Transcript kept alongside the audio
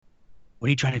What are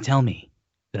you trying to tell me?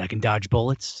 That I can dodge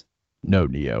bullets? No,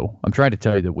 Neo. I'm trying to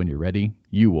tell you that when you're ready,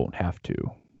 you won't have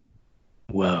to.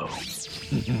 Whoa.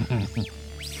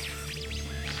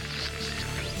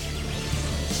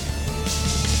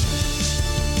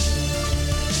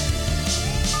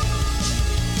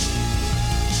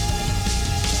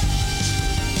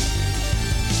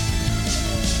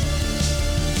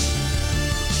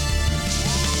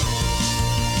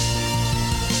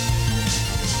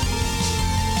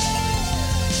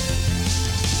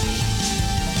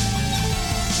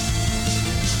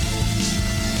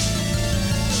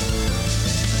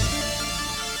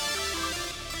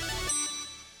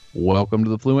 Welcome to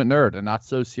the Fluent Nerd, a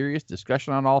not-so-serious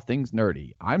discussion on all things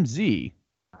nerdy. I'm Z.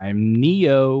 I'm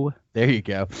Neo. There you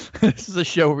go. This is a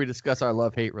show where we discuss our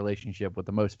love-hate relationship with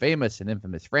the most famous and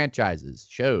infamous franchises,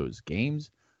 shows, games,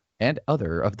 and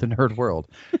other of the nerd world.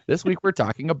 This week we're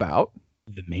talking about...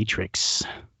 The Matrix.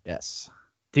 Yes.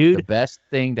 Dude. The best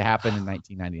thing to happen in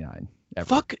 1999. Ever.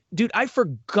 Fuck, dude, I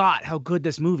forgot how good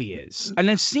this movie is.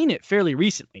 And I've seen it fairly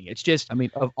recently. It's just... I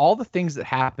mean, of all the things that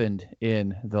happened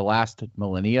in the last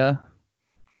millennia...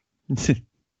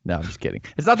 No, I'm just kidding.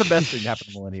 It's not the best thing to happen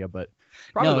in millennia, but...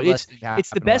 No, it's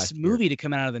the best movie to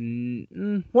come out of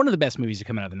the... One of the best movies to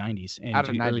come out of the 90s and out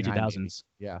of the early 2000s.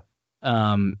 Yeah.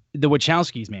 The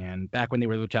Wachowskis, man, back when they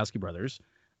were the Wachowski brothers.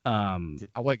 I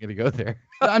wasn't going to go there.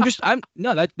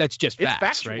 That's just facts,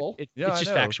 factual. Right? It's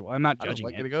just factual. I'm not judging it. I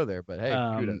wasn't going to go there, but hey,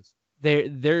 kudos.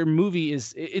 Their movie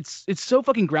is it's so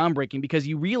fucking groundbreaking because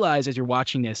you realize as you're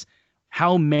watching this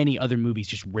how many other movies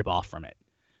just rip off from it.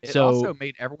 It also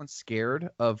made everyone scared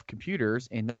of computers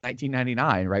in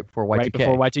 1999, right before Y2K. Right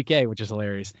before Y2K, which is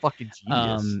hilarious. Fucking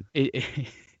genius.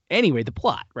 Anyway, the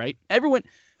plot, right? Everyone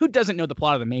who doesn't know the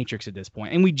plot of The Matrix at this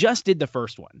point, and we just did the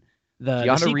first one. The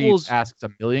sequels... Reeves asks a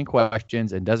million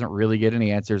questions and doesn't really get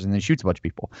any answers and then shoots a bunch of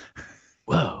people.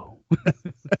 Whoa.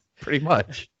 Pretty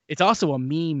much. It's also a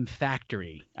meme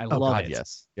factory. I love it.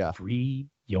 Yes. Yeah. Free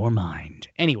your mind.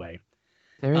 Anyway.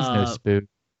 There is no spook.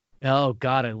 Oh,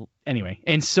 God. Anyway.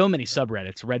 And so many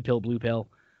subreddits. Red pill, blue pill.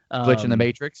 Glitch in the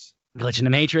Matrix. Glitch in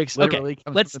the Matrix. Literally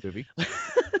okay. Let's. The movie.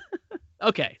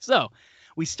 Okay. So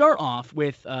we start off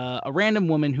with a random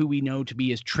woman who we know to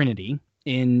be as Trinity.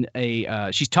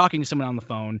 She's talking to someone on the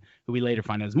phone who we later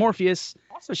find out is Morpheus.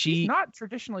 Also, she's not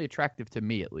traditionally attractive to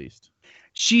me, at least.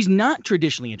 She's not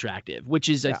traditionally attractive, which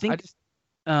is, I think,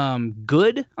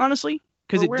 good, honestly.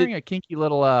 Because wearing a kinky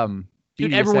little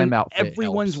dude, BDSM outfit.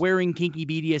 Everyone's wearing kinky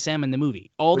BDSM in the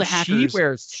movie. All the hackers. She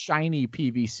wears shiny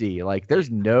PVC. Like, there's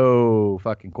no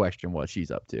fucking question what she's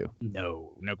up to.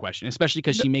 No question. Especially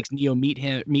because she makes Neo meet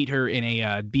her in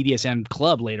a BDSM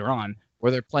club later on.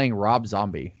 Where they're playing Rob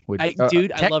Zombie. Which, I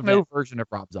love that. Version of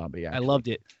Rob Zombie, actually. I loved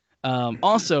it.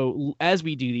 Also, as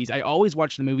we do these, I always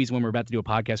watch the movies when we're about to do a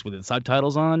podcast with the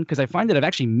subtitles on, because I find that I've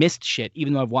actually missed shit,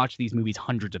 even though I've watched these movies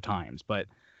hundreds of times. But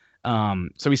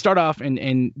so we start off,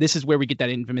 and this is where we get that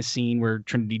infamous scene where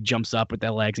Trinity jumps up with their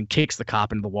legs and kicks the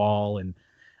cop into the wall. And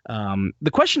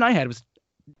the question I had was,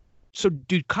 so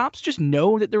do cops just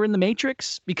know that they're in the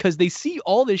Matrix? Because they see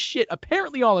all this shit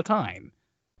apparently all the time.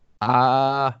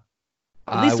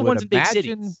 At least the ones in big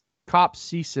cities. Cops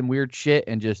see some weird shit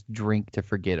and just drink to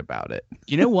forget about it.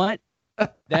 You know what?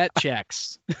 That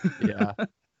checks. Yeah.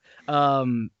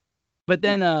 But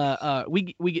then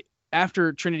we get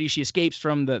after Trinity, she escapes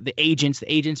from the agents.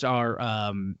 The agents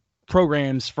are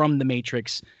programs from the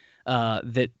Matrix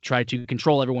that try to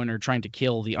control everyone or trying to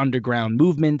kill the underground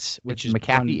movement, which is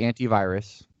McAfee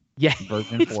antivirus. Yeah.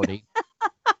 Version 40.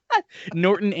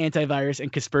 Norton antivirus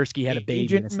and Kaspersky had a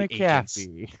baby. Agent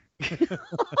McAfee.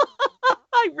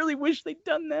 I really wish they'd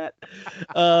done that.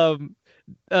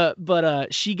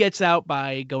 But she gets out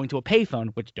by going to a payphone,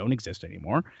 which don't exist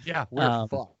anymore. Yeah, we're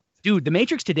fucked. Dude, the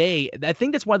Matrix today, I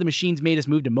think that's why the machines made us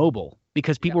move to mobile,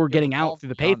 because people were getting out through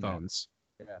the payphones.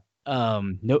 Yeah.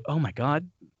 No. Oh my God.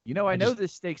 You know, I know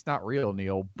this stake's not real,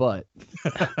 Neil, but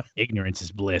ignorance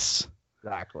is bliss.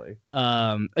 Exactly.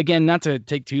 Again, not to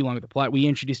take too long with the plot, we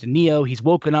introduced to Neo. He's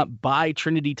woken up by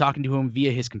Trinity talking to him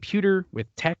via his computer with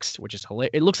text, which is hilarious.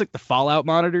 It looks like the Fallout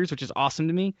monitors, which is awesome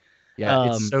to me.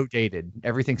 Yeah, it's so dated.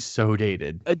 Everything's so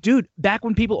dated. Dude, back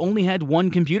when people only had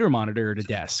one computer monitor at a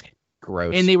desk.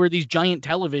 Gross. And they were these giant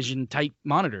television type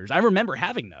monitors. I remember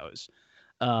having those.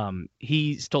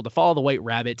 He's told to follow the White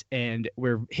Rabbit, and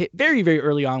we're hit very, very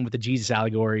early on with the Jesus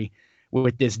allegory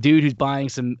with this dude who's buying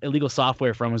some illegal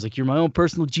software from him. He's like, "You're my own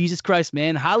personal Jesus Christ,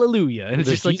 man. Hallelujah." And it's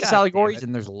just like Jesus allegories,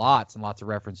 and there's lots and lots of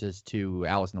references to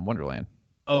Alice in Wonderland.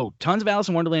 Oh, tons of Alice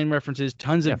in Wonderland references,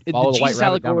 tons of the Jesus Jesus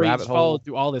allegory is hole. followed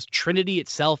through all this. Trinity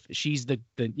itself, she's the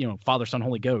Father, Son,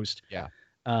 Holy Ghost. Yeah.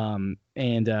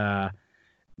 And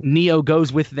Neo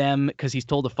goes with them because he's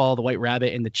told to follow the White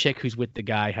Rabbit, and the chick who's with the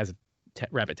guy has a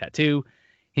rabbit tattoo.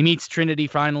 He meets Trinity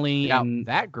finally, and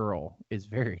that girl is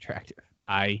very attractive.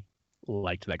 I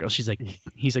liked that girl. He's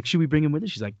like, should we bring him with us?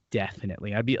 She's like,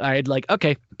 definitely. I'd like,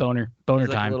 okay, boner She's time.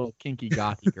 Like a little kinky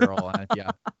gothy girl.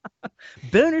 Yeah.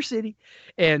 Boner city.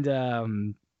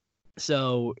 And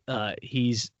so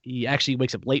he actually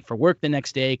wakes up late for work the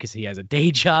next day because he has a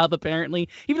day job apparently.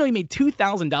 Even though he made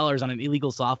 $2,000 on an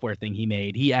illegal software thing he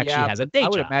made, he actually has a day job. I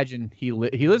would imagine he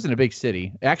lives in a big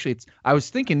city. Actually, I was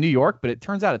thinking New York, but it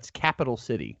turns out it's capital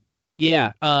city.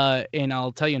 Yeah, and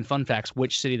I'll tell you in fun facts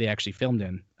which city they actually filmed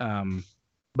in.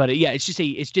 But yeah, it's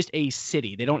just a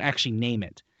city. They don't actually name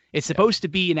it. It's supposed to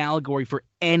be an allegory for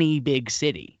any big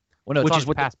city. Well, no, it's on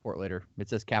his passport later. It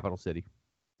says capital city.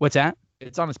 What's that?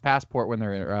 It's on his passport when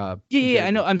they're Yeah,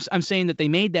 I know. I'm saying that they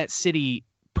made that city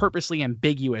purposely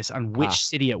ambiguous on which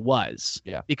city it was.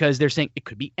 Yeah. Because they're saying it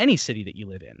could be any city that you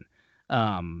live in.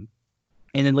 And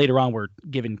then later on we're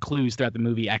given clues throughout the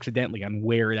movie accidentally on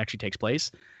where it actually takes place.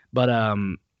 But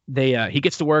he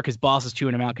gets to work, his boss is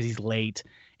chewing him out because he's late,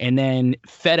 and then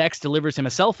FedEx delivers him a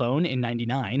cell phone in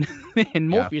 '99, and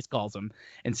Morpheus calls him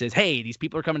and says, "Hey, these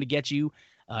people are coming to get you.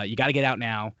 You got to get out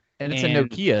now." And it's a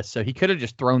Nokia, so he could have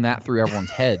just thrown that through everyone's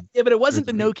head. Yeah, but it wasn't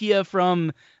the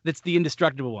Nokia that's the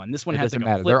indestructible one. This one has doesn't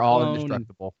matter. They're all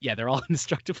indestructible. Yeah, they're all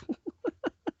indestructible.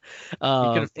 He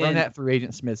could have thrown that through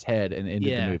Agent Smith's head and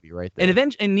ended the movie right there.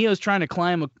 And Neo's trying to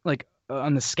climb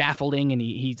on the scaffolding, and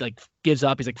he like gives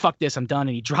up. He's like, "Fuck this, I'm done,"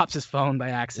 and he drops his phone by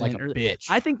accident. Like a bitch.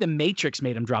 I think the Matrix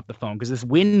made him drop the phone because this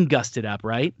wind gusted up,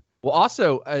 right? Well,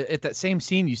 also at that same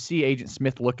scene, you see Agent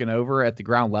Smith looking over at the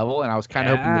ground level, and I was kind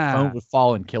of hoping the phone would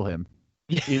fall and kill him.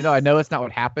 Even though I know that's not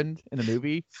what happened in the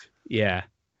movie. Yeah,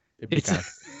 it's kind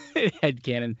of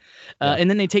headcanon. And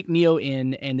then they take Neo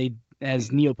in, and they,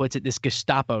 as Neo puts it, this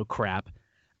Gestapo crap.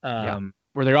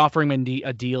 Where they're offering him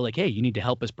a deal like, hey, you need to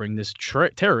help us bring this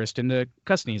terrorist into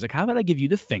custody. He's like, how about I give you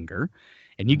the finger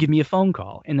and you give me a phone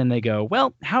call? And then they go,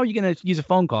 well, how are you going to use a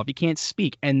phone call if you can't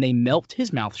speak? And they melt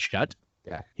his mouth shut.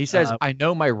 Yeah. He says, I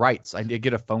know my rights. I need to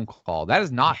get a phone call. That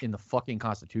is not in the fucking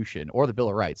Constitution or the Bill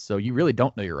of Rights. So you really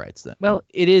don't know your rights then. Well,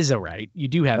 it is a right. You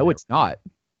do have. No, it's not.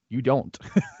 You don't.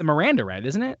 The Miranda right,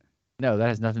 isn't it? No, that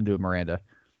has nothing to do with Miranda.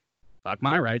 Fuck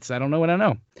my rights. I don't know what I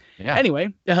know. Yeah.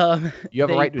 Anyway, you have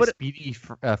a right to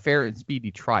a fair and speedy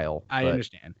trial. I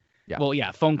understand. Yeah. Well,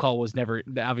 yeah, phone call was never.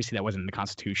 Obviously, that wasn't in the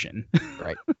Constitution.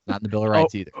 Right. Not in the Bill of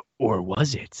Rights either. Or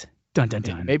was it? Dun dun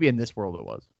dun. Maybe in this world it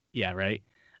was. Yeah. Right.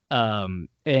 And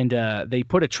they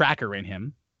put a tracker in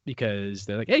him because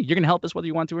they're like, hey, you're gonna help us whether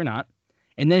you want to or not.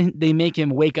 And then they make him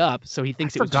wake up, so he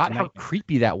thinks I forgot how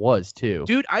creepy that was too.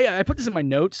 Dude, I put this in my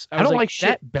notes. I don't like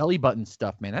shit belly button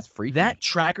stuff, man. That's freaky. That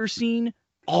tracker scene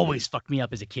always fucked me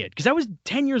up as a kid because I was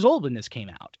 10 years old when this came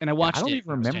out, and I watched it. I don't even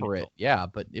remember it. Yeah,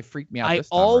 but it freaked me out. I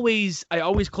always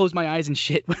closed my eyes and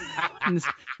shit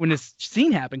when this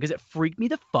scene happened because it freaked me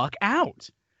the fuck out.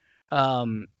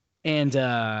 And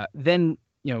then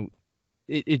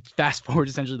it fast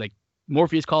forwards essentially like.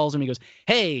 Morpheus calls him. He goes,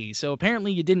 hey, so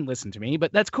apparently you didn't listen to me,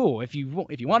 but that's cool. If you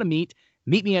want to meet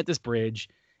me at this bridge.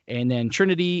 And then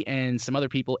Trinity and some other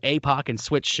people, APOC and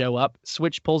Switch, show up.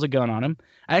 Switch pulls a gun on him.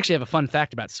 I actually have a fun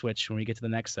fact about Switch when we get to the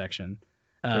next section.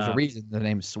 There's a reason the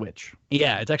name is Switch.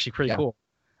 Yeah, it's actually pretty cool.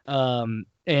 And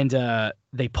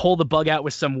they pull the bug out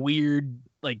with some weird,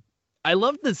 I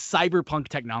love the cyberpunk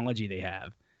technology they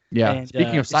have. Yeah, and,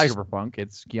 speaking of cyberpunk,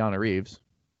 it's Keanu Reeves.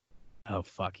 Oh,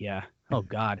 fuck, yeah. Oh,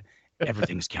 God.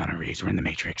 Everything's Keanu Reeves. We're in the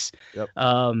Matrix. Yep.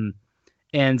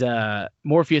 And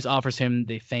Morpheus offers him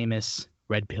the famous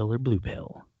red pill or blue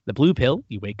pill. The blue pill,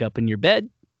 you wake up in your bed.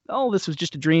 Oh, this was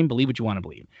just a dream. Believe what you want to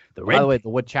believe. By the way, the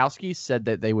Wachowskis said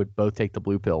that they would both take the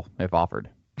blue pill if offered.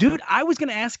 Dude, I was going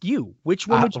to ask you, which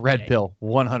one would you red pill,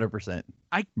 100%.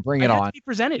 Bring it on. To be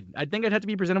presented. I think I'd have to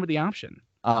be presented with the option.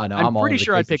 No, I'm pretty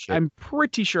sure I'd pick. I'm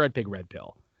pretty sure I'd pick red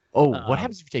pill. Oh, what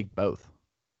happens if you take both?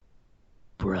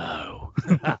 Bro.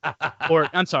 Or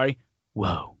I'm sorry.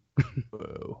 Whoa.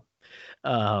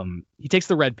 He takes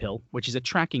the red pill, which is a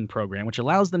tracking program, which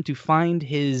allows them to find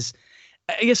his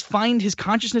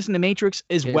consciousness in the Matrix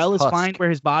as well as find where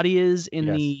his body is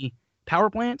in the power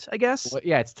plant, I guess. Well,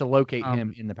 yeah, it's to locate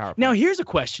him in the power plant. Now, here's a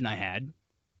question I had.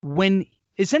 When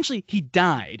essentially he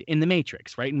died in the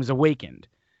Matrix, right, and was awakened.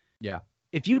 Yeah.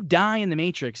 If you die in the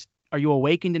Matrix, are you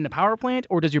awakened in the power plant,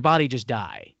 or does your body just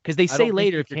die? Because they say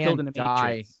later if you're killed in the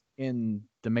Matrix. In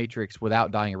the Matrix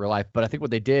without dying in real life, but I think what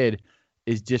they did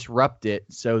is disrupt it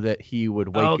so that he would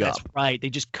wake up. Oh, that's right. They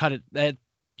just cut it. They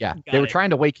were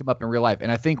trying to wake him up in real life,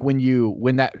 and I think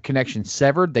when that connection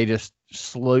severed, they just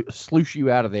sloosh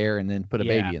you out of there and then put a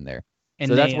baby in there. And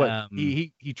so that's what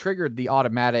he triggered the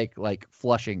automatic like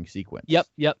flushing sequence. Yep.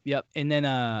 And then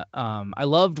I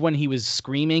loved when he was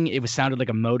screaming. It sounded like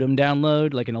a modem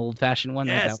download, like an old fashioned one.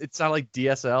 Yes, like it sounded like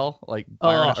DSL, like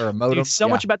or a modem. Dude, so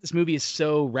much about this movie is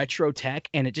so retro tech,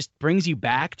 and it just brings you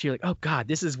back to, you're like, oh god,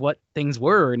 this is what things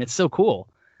were, and it's so cool.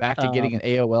 Back to getting an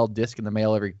AOL disc in the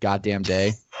mail every goddamn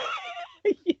day.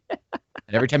 Yeah.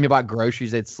 And every time you bought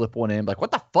groceries, they'd slip one in. Like,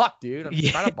 what the fuck, dude? I'm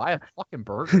trying to buy a fucking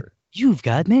burger. You've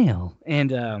got mail.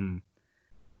 And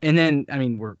then, I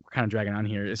mean, we're kind of dragging on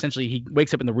here. Essentially, he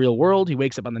wakes up in the real world. He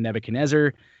wakes up on the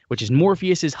Nebuchadnezzar, which is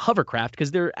Morpheus's hovercraft,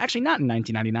 because they're actually not in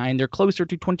 1999. They're closer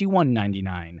to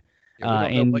 2199. Yeah,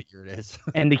 we don't know what year it is.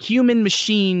 And the human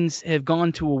machines have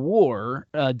gone to a war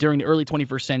during the early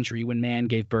 21st century when man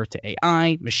gave birth to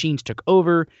AI. Machines took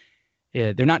over.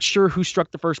 They're not sure who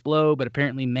struck the first blow, but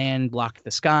apparently man blocked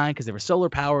the sky because they were solar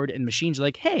powered, and machines are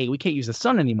like, hey, we can't use the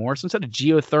sun anymore. So instead of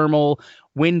geothermal,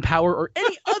 wind power, or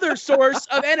any other source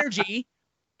of energy,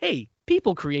 hey,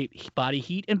 people create body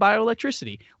heat and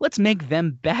bioelectricity. Let's make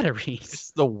them batteries.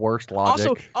 It's the worst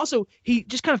logic. Also, he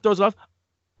just kind of throws it off.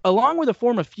 Along with a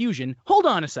form of fusion. Hold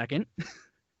on a second.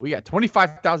 We got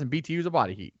 25,000 BTUs of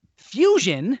body heat.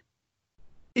 Fusion?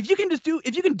 If you can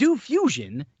do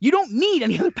fusion, you don't need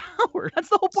any other power. That's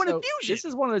the whole point of fusion. This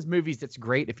is one of those movies that's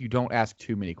great if you don't ask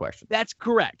too many questions. That's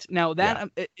correct. Now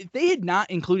if they had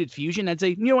not included fusion, I'd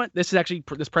say, you know what, this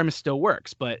premise still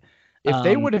works. But if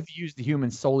they would have used the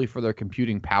humans solely for their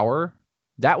computing power,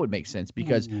 that would make sense,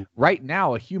 because right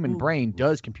now a human brain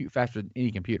does compute faster than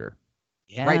any computer.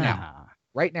 Yeah.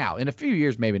 Right now, in a few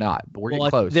years, maybe not, but we're getting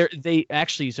close.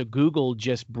 So Google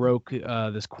just broke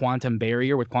this quantum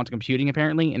barrier with quantum computing,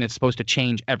 apparently, and it's supposed to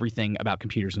change everything about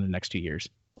computers in the next 2 years.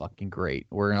 Fucking great.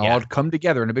 We're going to all come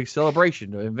together in a big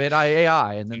celebration to invent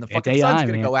AI, and then the fucking sun's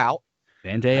going to go out.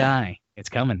 Invent AI. It's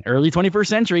coming. Early 21st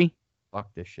century.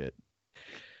 Fuck this shit.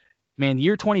 Man, the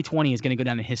year 2020 is going to go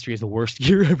down in history as the worst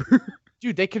year ever.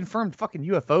 Dude, they confirmed fucking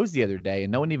UFOs the other day,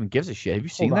 and no one even gives a shit. Have you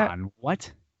seen that?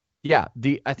 What? Yeah,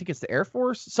 I think it's the Air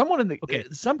Force. Someone in the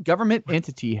some government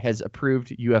entity has approved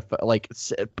UFO, like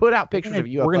put out pictures of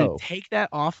UFO. We're gonna take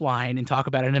that offline and talk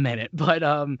about it in a minute. But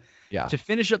to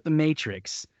finish up the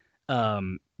Matrix,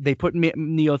 they put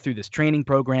Neo through this training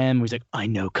program. He's like, I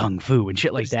know kung fu and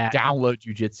shit like that. Download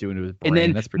jujitsu into his brain.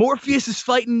 And then Morpheus is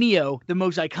fighting Neo, the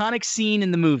most iconic scene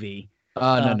in the movie.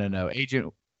 No.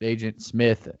 Agent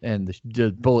Smith and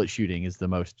the bullet shooting is the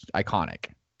most iconic.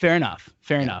 Fair enough.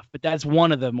 But that's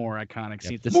one of the more iconic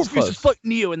scenes. Morpheus is fighting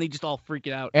Neo, and they just all freak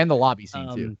it out. And the lobby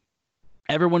scene, too.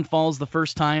 Everyone falls the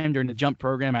first time during the jump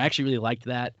program. I actually really liked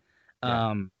that.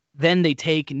 Then they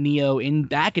take Neo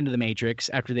back into the Matrix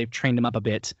after they've trained him up a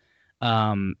bit.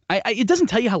 It doesn't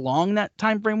tell you how long that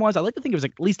time frame was. I like to think it was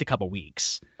like at least a couple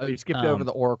weeks. Oh, you skipped over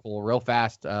the Oracle real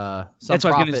fast. That's what I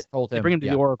was going to told him. They bring him to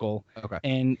the Oracle. Okay.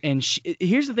 And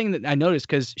here's the thing that I noticed,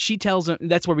 because she tells him,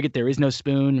 that's where we get there is no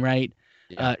spoon, right?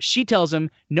 Yeah. She tells him,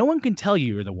 no one can tell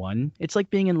you you're the one. It's like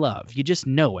being in love. You just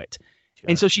know it. Sure.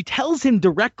 And so she tells him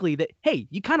directly that, hey,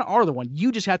 you kind of are the one.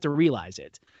 You just have to realize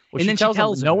it. Well, and then she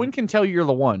tells him, no one can tell you you're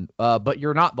the one, but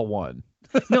you're not the one.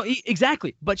 No,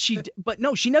 exactly. But she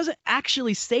doesn't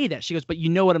actually say that. She goes, but you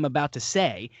know what I'm about to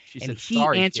say. He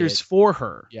answers for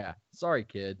her. Yeah. Sorry,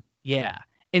 kid. Yeah.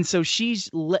 And so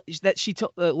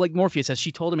like Morpheus says,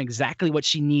 she told him exactly what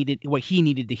he needed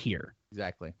to hear.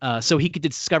 Exactly. So he could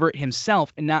discover it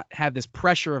himself and not have this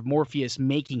pressure of Morpheus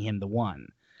making him the one.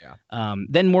 Yeah.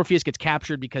 Then Morpheus gets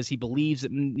captured because he believes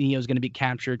that Neo's going to be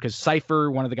captured because Cypher,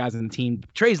 one of the guys on the team,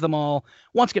 betrays them all,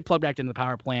 wants to get plugged back into the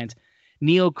power plant.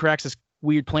 Neo cracks this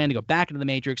weird plan to go back into the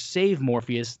Matrix, save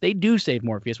Morpheus. They do save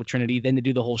Morpheus with Trinity. Then they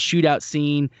do the whole shootout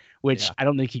scene, which I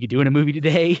don't think you could do in a movie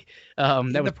today. That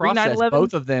was the process.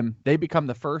 Both of them, they become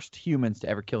the first humans to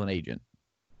ever kill an agent.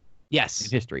 Yes.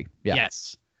 In history. Yeah.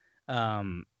 Yes.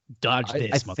 Dodge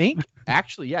this. I think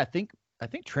actually, I think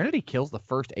Trinity kills the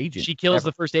first agent. She kills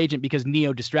the first agent because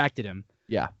Neo distracted him.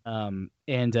 Yeah.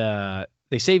 And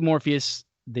they save Morpheus.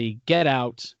 They get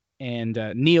out. And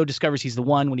Neo discovers he's the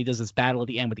one when he does this battle at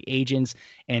the end with the agents.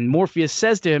 And Morpheus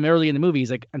says to him early in the movie,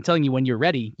 he's like, I'm telling you, when you're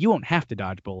ready, you won't have to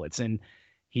dodge bullets. And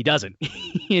he doesn't.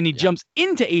 And he jumps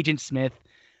into Agent Smith,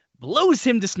 blows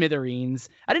him to smithereens.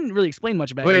 I didn't really explain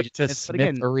much about Agent Smith. But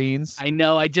again, smithereens. I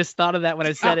know. I just thought of that when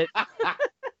I said it.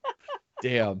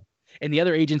 Damn. And the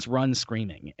other agents run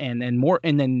screaming. And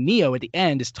then Neo at the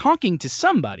end is talking to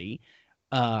somebody.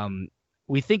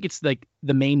 We think it's like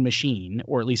the main machine,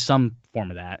 or at least some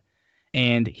form of that.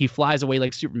 And he flies away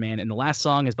like Superman. And the last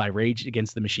song is by Rage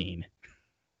Against the Machine.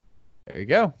 There you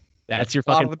go. That's your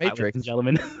fucking the Matrix, ladies and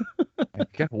gentlemen.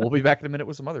 Okay, we'll be back in a minute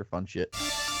with some other fun shit.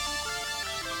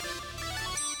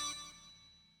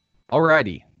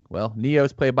 Alrighty. Well,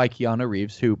 Neo's played by Keanu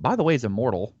Reeves, who, by the way, is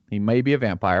immortal. He may be a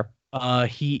vampire.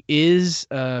 He is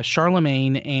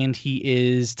Charlemagne, and he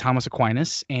is Thomas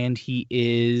Aquinas, and he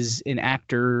is an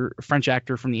actor, French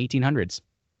actor from the 1800s.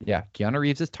 Yeah, Keanu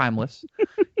Reeves is timeless.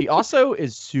 He also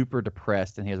is super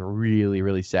depressed, and he has a really,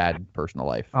 really sad personal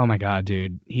life. Oh my God,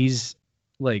 dude. He's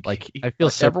I feel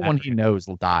like so everyone bad. he knows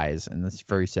dies, and that's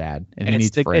very sad. And he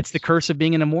it's needs friends. it's the curse of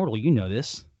being an immortal. You know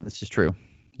this. That's just true.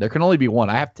 There can only be one.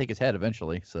 I have to take his head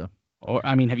eventually, so. Or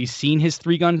I mean, have you seen his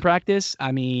 3-gun practice?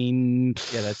 I mean,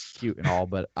 yeah, that's cute and all,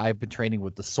 but I've been training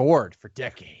with the sword for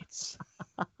decades.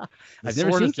 I've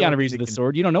never seen Keanu Reeves with a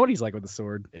sword. You don't know what he's like with a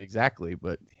sword. Exactly,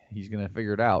 but he's gonna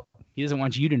figure it out. He doesn't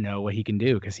want you to know what he can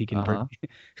do because he can.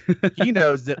 He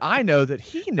knows that I know that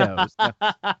he knows. All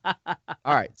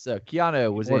right, so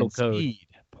Keanu was in Speed,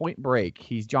 Point Break.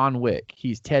 He's John Wick.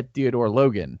 He's Ted Theodore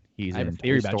Logan. I have a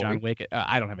theory about John Wick.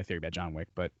 I don't have a theory about John Wick,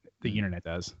 but the internet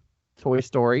does. Toy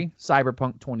Story,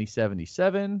 Cyberpunk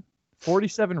 2077,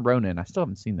 47 Ronin. I still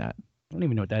haven't seen that. I don't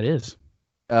even know what that is.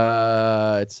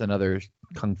 It's another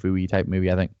kung fu-y type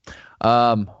movie, I think.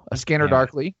 A Scanner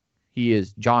Darkly. He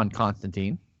is John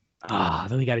Constantine.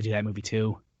 Then we got to do that movie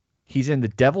too. He's in The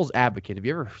Devil's Advocate. Have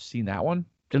you ever seen that one?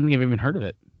 Don't think I've even heard of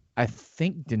it. I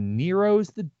think De Niro's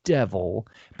the devil.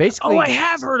 Basically, I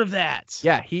have heard of that.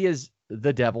 Yeah, he is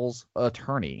the devil's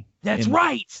attorney. That's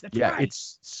right. Yeah,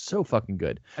 it's so fucking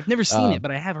good. I've never seen it,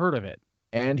 but I have heard of it.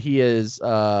 And he is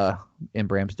in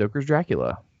Bram Stoker's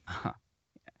Dracula.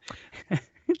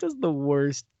 It does the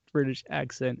worst British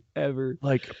accent ever.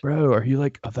 Like, bro, are you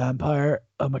like a vampire?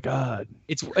 Oh my God.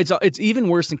 It's even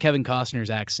worse than Kevin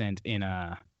Costner's accent in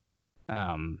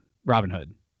Robin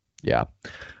Hood. Yeah.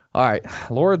 All right.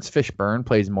 Lawrence Fishburne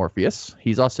plays Morpheus.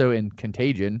 He's also in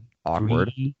Contagion.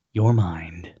 Awkward. Free your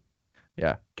mind.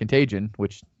 Yeah, Contagion,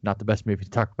 which not the best movie to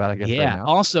talk about, I guess. Yeah. Right now.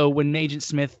 Also, when Agent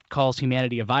Smith calls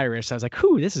humanity a virus, I was like,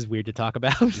 "Ooh, this is weird to talk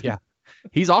about." Yeah.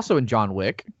 He's also in John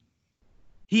Wick.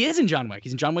 He is in John Wick.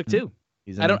 He's in John Wick 2.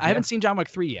 I haven't seen John Wick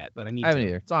 3 yet, but I need to. I haven't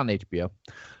either. It's on HBO.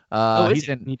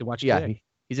 Need to watch it. Yeah,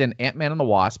 he's in Ant-Man and the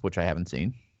Wasp, which I haven't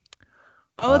seen.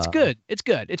 Oh, that's good. It's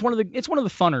good. It's one of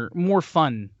the more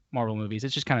fun Marvel movies.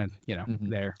 It's just kind of,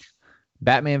 there.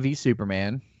 Batman v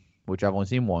Superman, which I've only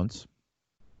seen once.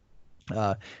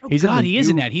 He is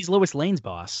in that. He's Lois Lane's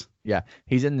boss. Yeah,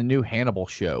 he's in the new Hannibal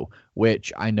show,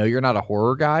 which I know you're not a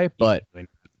horror guy, but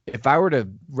if I were to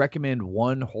recommend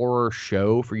one horror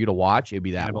show for you to watch, it'd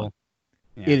be that one.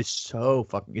 Yeah. It is so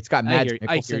fucking. It's got Mads Mikkelsen.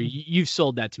 I hear you. You've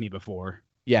sold that to me before.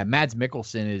 Yeah, Mads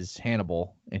Mikkelsen is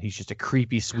Hannibal, and he's just a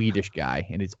creepy Swedish guy,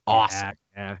 and it's awesome.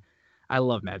 Yeah. I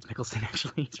love Mads Mikkelsen,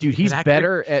 actually. Dude, he's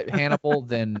better at Hannibal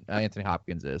than Anthony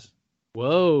Hopkins is.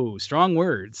 Whoa, strong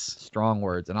words. Strong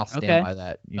words, and I'll stand by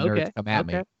that. You nerds come at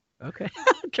me. Okay.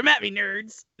 Come at me,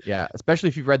 nerds. Yeah, especially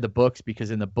if you've read the books, because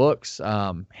in the books,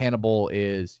 Hannibal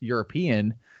is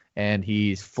European, and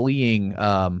he's fleeing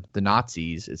the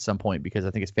Nazis at some point because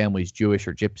I think his family's Jewish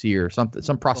or Gypsy or something,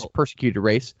 some persecuted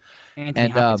race. Anthony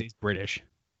Hopkins is British.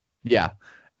 Yeah,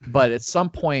 but at some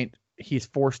point, he's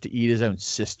forced to eat his own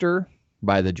sister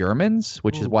by the Germans,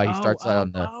 which is why he starts out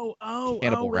on the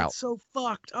Hannibal route. That's so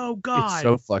fucked. Oh, God. It's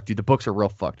so fucked, dude. The books are real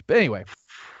fucked. But anyway,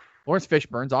 Lawrence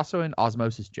Fishburne's also in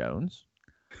Osmosis Jones,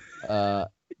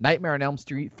 Nightmare on Elm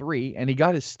Street 3, and he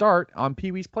got his start on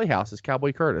Pee-wee's Playhouse as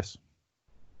Cowboy Curtis.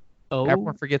 Oh,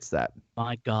 everyone forgets that.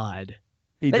 My God.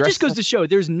 That just goes to show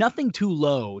there's nothing too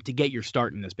low to get your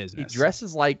start in this business. He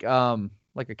dresses like a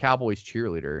Cowboys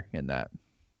cheerleader in that.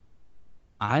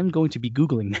 I'm going to be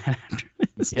Googling that after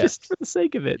this, just for the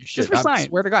sake of it. Just for science. I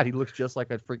swear to God, he looks just like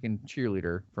a freaking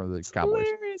cheerleader from the Cowboys.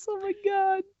 Hilarious. Oh, my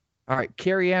God. All right,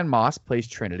 Carrie Ann Moss plays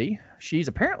Trinity. She's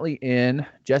apparently in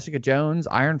Jessica Jones,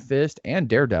 Iron Fist, and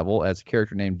Daredevil as a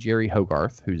character named Jerry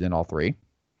Hogarth, who's in all three.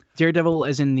 Daredevil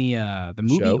as in the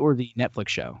movie show? Or the Netflix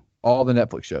show? All the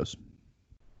Netflix shows.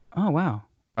 Oh, wow.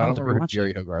 I don't remember who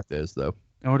Jerry Hogarth is, though.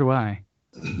 Nor do I.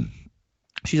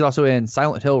 She's also in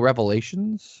Silent Hill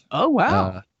Revelations. Oh,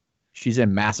 wow. She's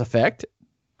in Mass Effect.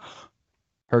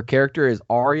 Her character is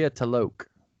Arya Talok.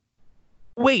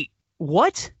 Wait,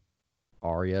 what?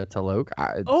 Arya Talok.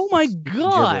 Oh, my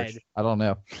God. Gibberish. I don't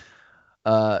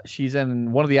know. She's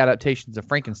in one of the adaptations of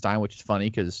Frankenstein, which is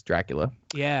funny because Dracula.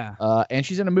 Yeah. And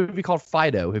she's in a movie called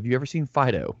Fido. Have you ever seen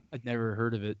Fido? I've never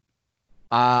heard of it.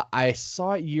 I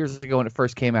saw it years ago when it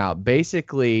first came out.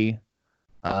 Basically,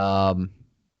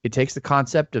 it takes the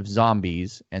concept of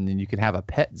zombies, and then you can have a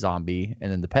pet zombie,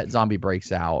 and then the pet zombie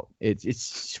breaks out.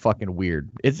 It's fucking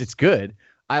weird. It's good.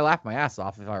 I laughed my ass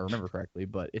off if I remember correctly,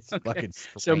 but it's fucking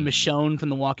strange. So Michonne from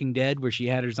The Walking Dead, where she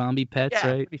had her zombie pets,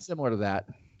 right? Pretty similar to that.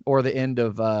 Or the end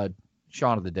of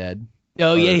Shaun of the Dead.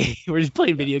 Oh Or- yeah, we're just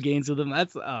playing video games with him.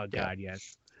 That's god,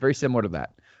 yes. Very similar to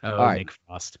that. Oh, All right. Nick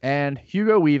Frost. And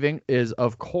Hugo Weaving is,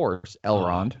 of course,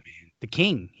 Elrond. Man. The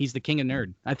king. He's the king of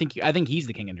nerd. I think he's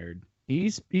the king of nerd.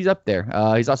 He's up there.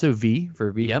 He's also V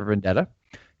for Vendetta.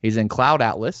 He's in Cloud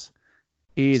Atlas.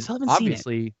 He's Still haven't seen it.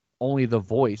 obviously only the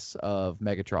voice of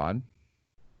Megatron.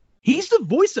 He's the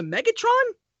voice of Megatron?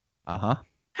 Uh-huh.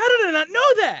 How did I not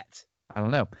know that? I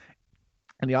don't know.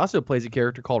 And he also plays a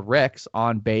character called Rex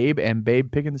on Babe and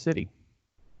Babe Pig in the City.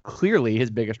 Clearly his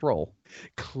biggest role.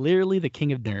 Clearly the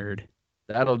king of nerd.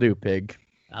 That'll do, Pig.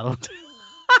 That'll do.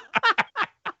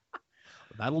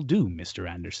 That'll do, Mr.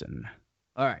 Anderson.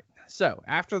 All right. So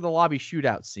after the lobby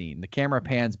shootout scene, the camera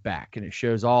pans back and it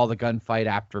shows all the gunfight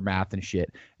aftermath and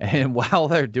shit. And while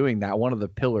they're doing that, one of the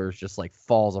pillars just like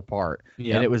falls apart.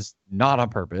 Yeah. And it was not on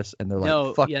purpose. And they're like,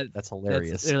 No, fuck, yeah, that's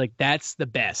hilarious. They're like, that's the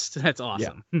best. That's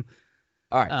awesome. All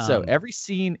right. So every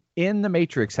scene in the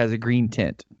Matrix has a green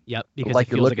tint. Yep. Because Like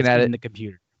it you're feels looking like it's at in it. the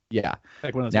computer. Yeah.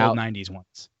 Like one of those Now- old 90s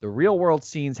ones. The real world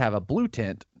scenes have a blue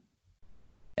tint.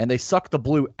 And they suck the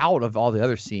blue out of all the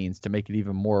other scenes to make it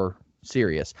even more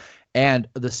serious. And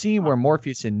the scene where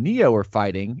Morpheus and Neo are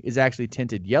fighting is actually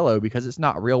tinted yellow because it's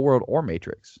not real world or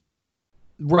Matrix.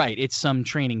 Right. It's some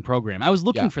training program. I was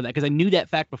looking for that because I knew that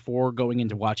fact before going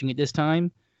into watching it this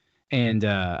time. And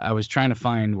I was trying to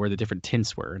find where the different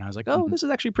tints were. And I was like, oh, this is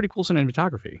actually pretty cool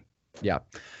cinematography. Yeah.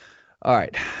 All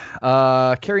right.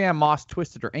 Carrie Ann Moss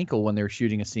twisted her ankle when they were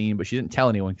shooting a scene, but she didn't tell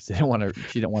anyone because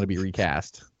she didn't want to be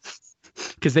recast.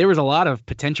 Because there was a lot of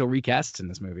potential recasts in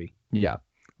this movie. Yeah.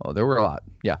 Oh, there were a lot.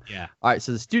 Yeah. Yeah. All right.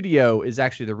 So the studio is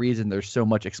actually the reason there's so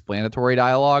much explanatory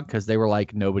dialogue because they were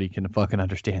like, nobody can fucking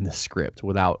understand this script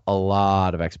without a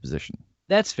lot of exposition.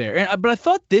 That's fair. But I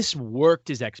thought this worked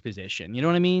as exposition. You know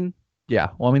what I mean? Yeah.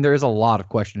 Well, I mean, there is a lot of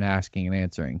question asking and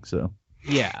answering. So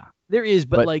Yeah, there is.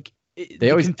 But like,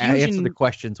 they always answer the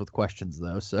questions with questions,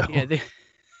 though. So yeah,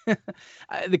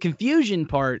 the confusion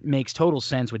part makes total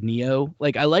sense with Neo.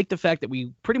 Like, I like the fact that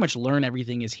we pretty much learn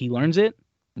everything as he learns it.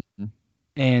 Mhm.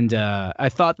 And I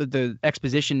thought that the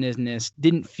exposition-ness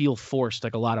didn't feel forced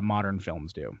like a lot of modern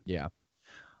films do. Yeah.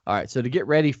 All right. So to get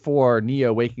ready for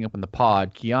Neo waking up in the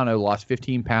pod, Keanu lost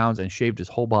 15 pounds and shaved his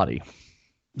whole body.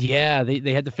 Yeah,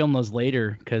 they had to film those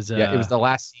later because Yeah, it was the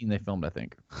last scene they filmed, I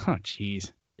think. Oh,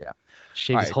 jeez. Yeah.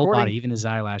 Shaved All his right, whole according- body, even his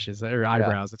eyelashes or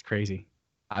eyebrows. That's crazy.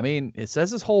 I mean, it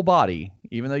says his whole body,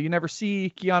 even though you never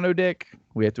see Keanu dick.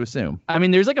 We have to assume. I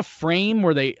mean, there's like a frame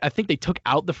where I think they took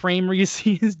out the frame where you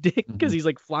see his dick because he's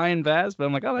like flying fast. But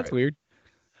I'm like, oh, that's weird.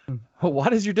 Well, why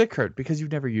does your dick hurt? Because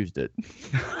you've never used it.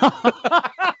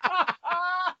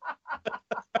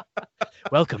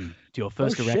 Welcome to your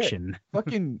first shit. erection.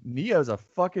 Fucking Neo's a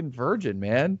fucking virgin,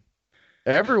 man.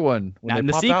 Everyone. when Not they in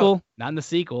the pop sequel. out- Not in the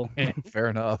sequel. Fair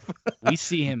enough. We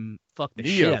see him fuck the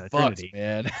shit Neo out of fucks, Trinity.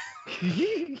 man.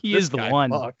 He is the Guy one.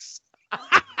 Fucks.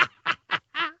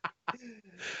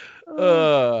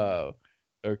 Oh,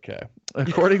 okay.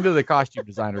 According to the costume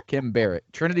designer Kim Barrett,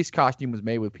 Trinity's costume was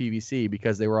made with PVC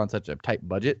because they were on such a tight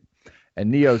budget, and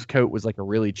Neo's coat was like a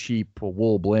really cheap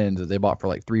wool blend that they bought for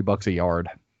like $3 a yard.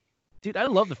 Dude, I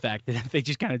love the fact that they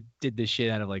just kind of did this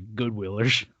shit out of like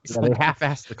Goodwillers. It's Yeah, like- they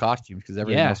half-assed the costumes because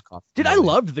everything else cost. Dude, I money.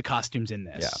 loved the costumes in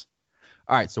this. Yeah.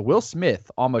 All right, so Will Smith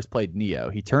almost played Neo.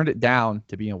 He turned it down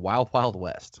to be in Wild Wild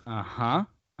West. Uh-huh.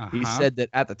 He said that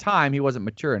at the time he wasn't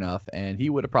mature enough, and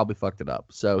he would have probably fucked it up.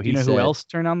 So Do he you know said, who else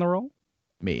turned on the role?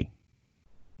 Me.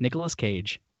 Nicolas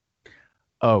Cage.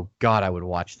 Oh God, I would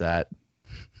watch that.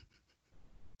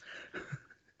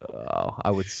 Oh, I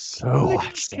would so Nicolas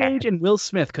watch Cage that. and Will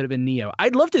Smith could have been Neo.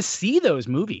 I'd love to see those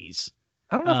movies.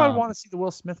 I don't know if I'd want to see the Will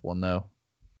Smith one though.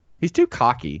 He's too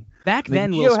cocky. Back I mean,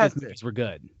 then, Neo Will Smith has- movies were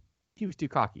good. He was too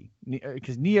cocky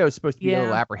because Neo is supposed to be a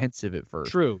little Yeah. apprehensive at first.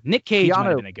 True. Nick Cage might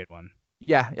have Keanu- been a good one.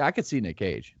 Yeah, I could see Nick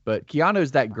Cage, but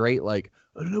Keanu's that great. Like,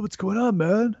 I don't know what's going on,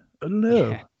 man. I don't know.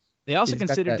 Yeah. They also He's got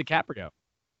considered that- DiCaprio.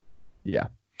 Yeah.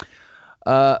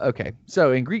 Okay.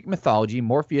 So in Greek mythology,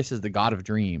 Morpheus is the god of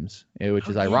dreams, which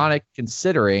is yeah. ironic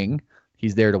considering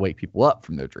he's there to wake people up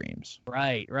from their dreams.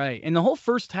 Right, right. And the whole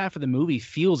first half of the movie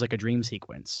feels like a dream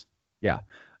sequence. Yeah.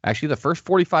 Actually, the first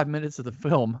 45 minutes of the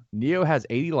film, Neo has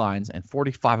 80 lines and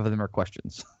 45 of them are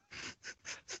questions.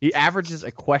 He averages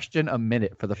a question a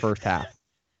minute for the first half.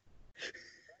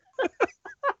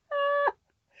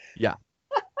 Yeah.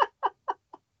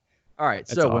 All right.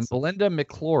 That's So when awesome. Belinda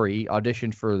McClory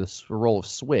auditioned for this role of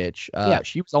Switch, Yeah.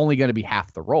 she was only going to be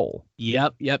half the role.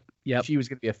 Yep. She was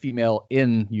going to be a female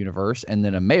in universe and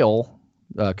then a male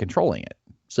controlling it.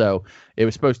 So it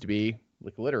was supposed to be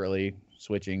like literally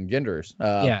switching genders.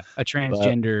 Yeah, a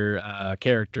transgender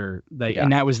character. Yeah.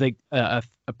 And that was like a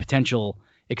potential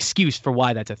excuse for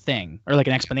why that's a thing, or like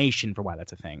an explanation for why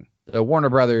that's a thing. So Warner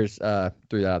Brothers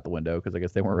threw that out the window because I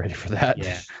guess they weren't ready for that.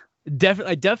 Yeah,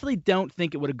 I definitely don't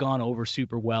think it would have gone over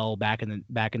super well back in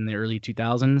the early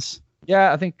 2000s.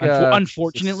 Yeah, I think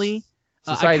unfortunately.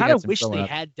 I kind of wish they up.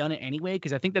 had done it anyway,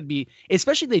 because I think that'd be,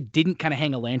 especially if they didn't kind of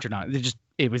hang a lantern on it.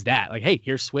 It was that, like, hey,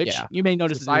 here's Switch. Yeah. You may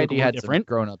notice society it's had different.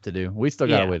 Some growing up to do. We still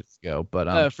got a way to go,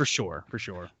 but for sure.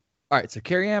 All right, so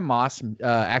Carrie-Anne Moss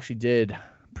actually did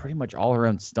pretty much all her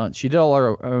own stunts. She did all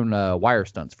her own wire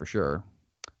stunts for sure,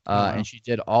 and she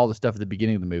did all the stuff at the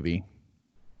beginning of the movie,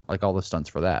 like all the stunts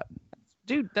for that.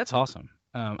 Dude, that's awesome.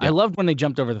 I loved when they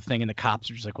jumped over the thing and the cops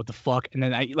were just like, what the fuck? And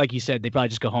then, like you said, they probably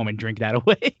just go home and drink that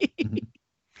away.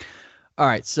 All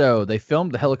right, so they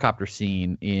filmed the helicopter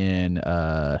scene in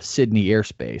Sydney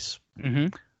airspace,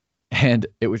 and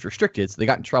it was restricted, so they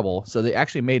got in trouble. So they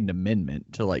actually made an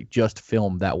amendment to like just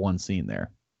film that one scene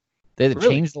there. They had to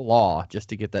change the law just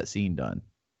to get that scene done.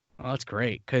 Well, that's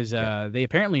great, because they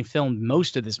apparently filmed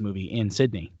most of this movie in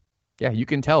Sydney. Yeah, you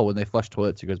can tell when they flush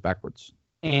toilets, it goes backwards.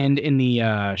 And in the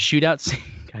shootout scene,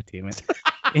 God damn it,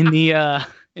 in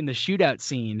the shootout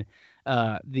scene,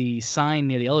 the sign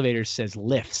near the elevators says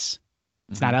lifts.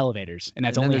 It's not elevators, and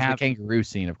that's only the kangaroo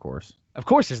scene, of course. Of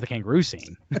course, there's the kangaroo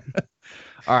scene.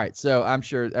 All right, so I'm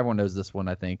sure everyone knows this one,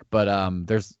 I think, but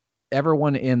there's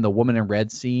everyone in the Woman in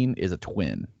Red scene is a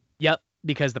twin. Yep,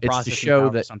 because the process to show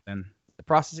that something. The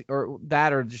processing or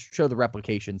just show the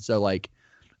replication. So like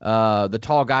the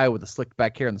tall guy with the slicked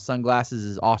back hair and the sunglasses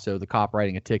is also the cop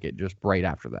writing a ticket just right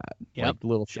after that. Yep. Like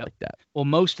little shit like that. Well,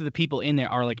 most of the people in there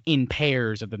are like in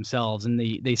pairs of themselves, and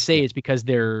they say it's because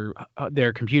their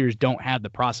computers don't have the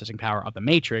processing power of the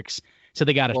Matrix, so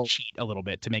they got to cheat a little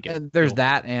bit to make it. There's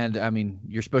that, and I mean,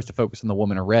 you're supposed to focus on the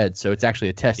Woman in Red, so it's actually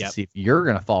a test to see if you're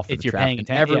going to fall for the trap.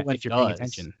 If you're paying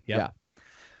attention. Yep. Yeah.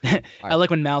 I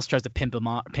like when Mouse tries to pimp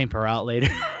her out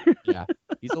later. Yeah,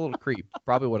 he's a little creep.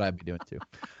 Probably what I'd be doing too.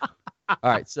 All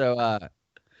right, so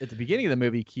at the beginning of the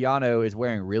movie, Keanu is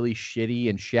wearing really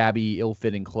shitty and shabby,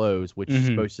 ill-fitting clothes, which is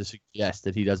supposed to suggest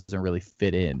that he doesn't really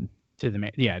fit in to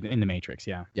in the Matrix.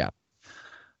 Yeah.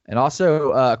 And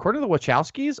also, according to the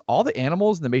Wachowskis, all the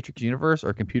animals in the Matrix universe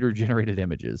are computer-generated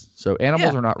images. So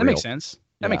animals are not real. That makes sense.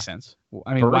 That makes sense.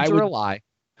 I mean, birds are a lie.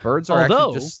 Birds are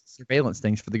actually just surveillance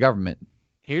things for the government.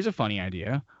 Here's a funny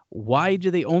idea. Why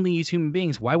do they only use human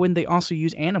beings? Why wouldn't they also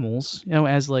use animals,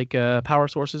 as like power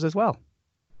sources as well?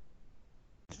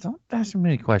 Don't ask me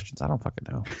many questions. I don't fucking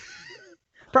know.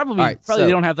 Probably they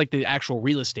don't have like the actual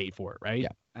real estate for it, right? Yeah.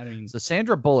 I mean, so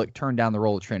Sandra Bullock turned down the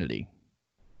role of Trinity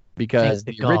because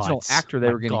the original actor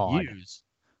they were going to use.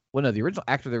 Well, no, the original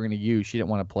actor they were going to use, she didn't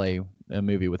want to play a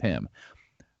movie with him.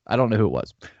 I don't know who it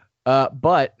was.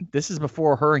 But this is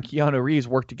before her and Keanu Reeves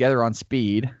worked together on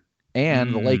Speed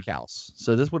and The Lake House.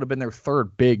 So this would have been their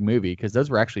third big movie because those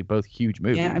were actually both huge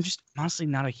movies. Yeah, I'm just honestly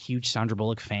not a huge Sandra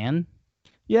Bullock fan.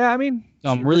 Yeah, I mean,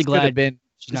 I'm really glad.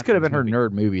 This could have been her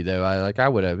nerd movie, though. I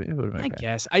would have. It would have been. I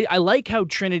guess. I like how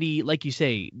Trinity, like you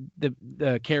say,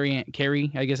 the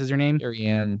Carrie, I guess is her name.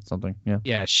 Carrie-Anne something. Yeah.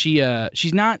 Yeah.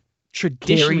 She's not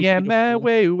traditionally. Carrie-Anne, my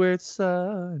wayward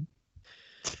son.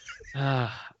 I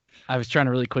was trying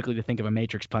to really quickly to think of a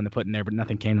Matrix pun to put in there, but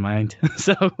nothing came to mind.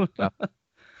 So.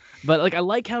 But like, I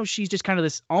like how she's just kind of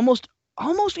this almost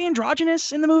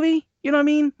androgynous in the movie. You know what I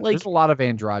mean? Like, there's a lot of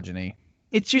androgyny.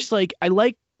 It's just like I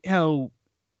like how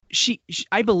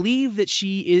I believe that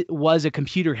she was a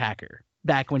computer hacker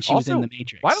back when she was in the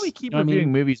Matrix. Why do we keep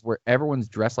reviewing movies where everyone's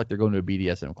dressed like they're going to a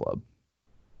BDSM club?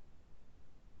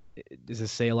 Does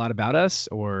this say a lot about us,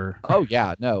 or? Oh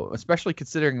yeah, no. Especially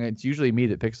considering it's usually me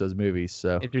that picks those movies.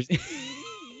 So if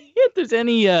there's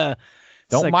any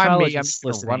don't mind me. I'm just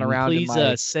gonna run around.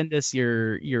 Please send us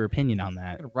your opinion on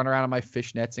that. I'm gonna run around in my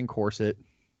fishnets and corset,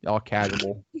 all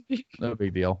casual. No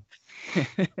big deal.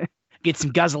 Get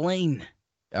some gasoline.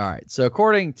 All right. So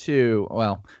according to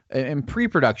in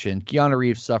pre-production, Keanu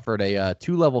Reeves suffered a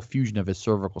 2-level fusion of his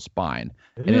cervical spine,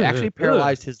 and it actually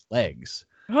paralyzed his legs.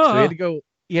 So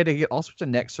he had to get all sorts of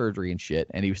neck surgery and shit,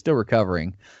 and he was still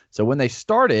recovering. So when they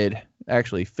started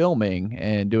actually filming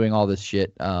and doing all this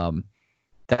shit,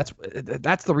 that's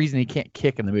the reason he can't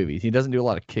kick in the movies. He doesn't do a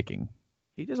lot of kicking.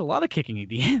 He does a lot of kicking at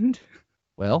the end.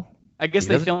 Well, I guess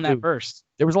they filmed that first.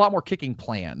 There was a lot more kicking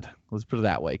planned. Let's put it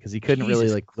that way, because he couldn't really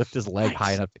like lift his leg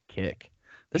high enough to kick.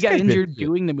 He got injured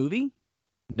doing the movie?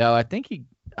 No, I think it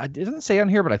doesn't say on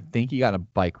here, but I think he got a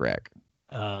bike wreck.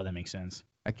 Oh, that makes sense.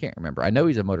 I can't remember. I know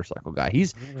he's a motorcycle guy.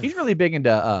 He's really big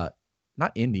into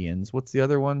not Indians. What's the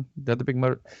other one? The other big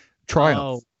motor? Triumph.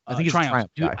 Oh, I think he's a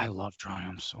Triumph guy. Dude, I love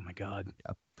Triumphs. Oh my god.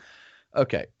 Yeah.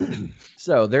 Okay.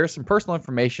 So there's some personal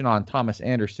information on Thomas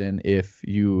Anderson if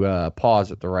you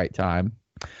pause at the right time.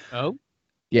 Oh,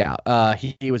 Yeah,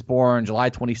 he was born July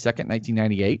 22nd,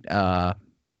 1998. No,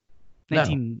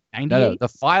 1998. the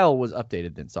file was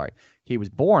updated then. Sorry. He was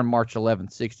born March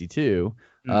 11th, 62.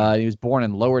 He was born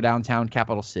in lower downtown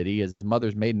Capital City. His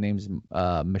mother's maiden name's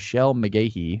Michelle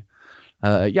McGahee.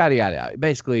 Yada, yada.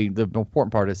 Basically, the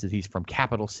important part is that he's from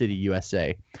Capital City,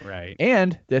 USA. Right.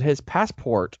 And that his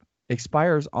passport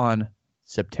expires on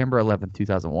September 11th,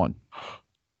 2001.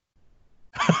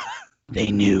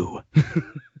 They knew.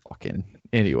 Fucking.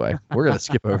 Anyway, we're going to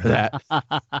skip over that. All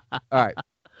right.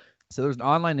 So there's an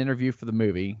online interview for the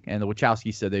movie, and the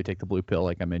Wachowskis said they'd take the blue pill,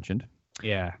 like I mentioned.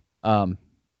 Yeah.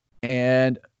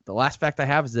 And the last fact I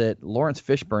have is that Lawrence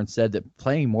Fishburne said that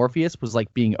playing Morpheus was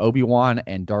like being Obi-Wan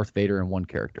and Darth Vader in one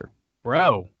character.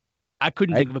 Bro, I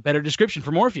couldn't think of a better description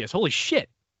for Morpheus. Holy shit.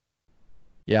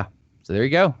 Yeah. So there you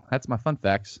go. That's my fun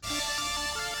facts.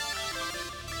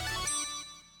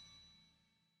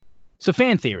 So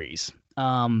fan theories.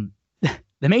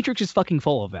 The Matrix is fucking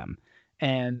full of them.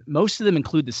 And most of them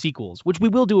include the sequels, which we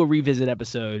will do a revisit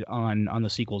episode on the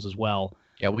sequels as well.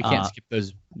 Yeah, we can't skip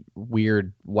those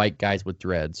weird white guys with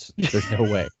dreads. There's no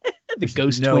way. The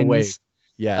Ghost Twins. Way.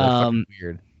 Yeah, they're fucking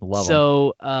weird. Love them.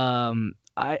 So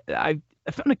I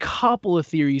found a couple of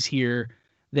theories here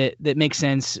that make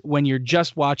sense when you're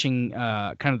just watching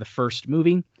kind of the first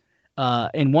movie.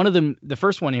 And one of them, the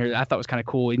first one here, I thought was kind of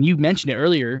cool, and you mentioned it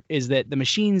earlier, is that the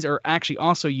machines are actually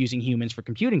also using humans for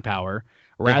computing power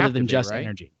rather than just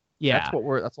energy. Yeah,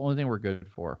 that's the only thing we're good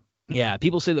for. Yeah,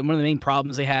 people say that one of the main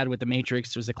problems they had with the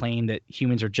Matrix was the claim that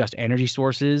humans are just energy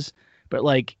sources, but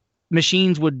like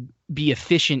machines would be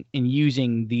efficient in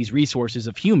using these resources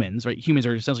of humans, right? Humans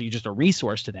are essentially just a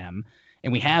resource to them,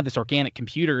 and we have this organic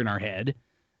computer in our head.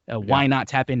 Why not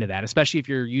tap into that, especially if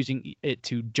you're using it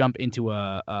to jump into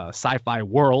a sci-fi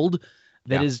world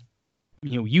that is,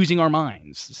 using our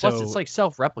minds. So plus, it's like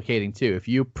self-replicating too. If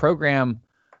you program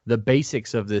the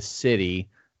basics of this city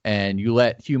and you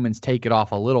let humans take it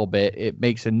off a little bit, it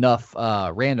makes enough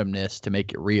randomness to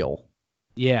make it real.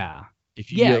 Yeah.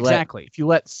 Exactly. If you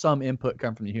let some input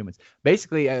come from the humans,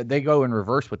 basically they go in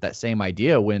reverse with that same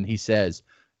idea when he says,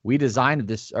 we designed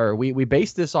this, or we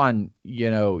based this on,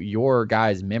 your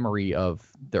guys' memory of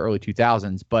the early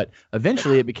 2000s, but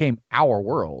eventually it became our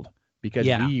world because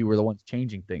we were the ones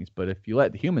changing things. But if you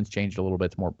let the humans change it a little bit,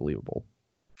 it's more believable.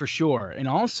 For sure. And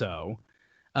also,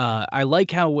 I like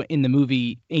how in the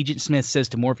movie, Agent Smith says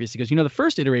to Morpheus, he goes, the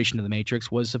first iteration of the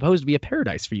Matrix was supposed to be a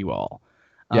paradise for you all.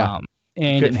 Yeah.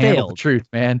 And it failed. The truth,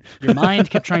 man. Your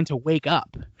mind kept trying to wake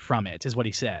up from it, is what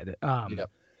he said.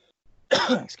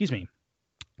 Excuse me.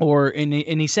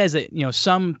 And he says that,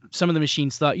 some of the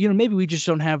machines thought, maybe we just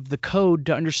don't have the code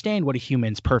to understand what a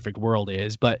human's perfect world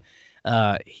is. But,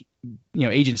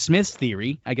 Agent Smith's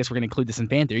theory, I guess we're going to include this in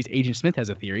fan theories. Agent Smith has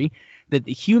a theory that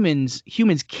the humans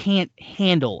can't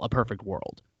handle a perfect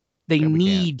world. They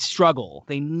need struggle.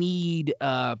 They need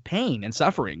pain and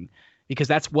suffering because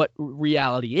that's what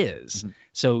reality is. Mm-hmm.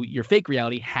 So your fake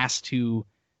reality has to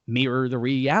mirror the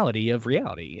reality of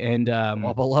reality. And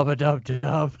beloved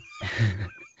dub.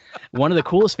 One of the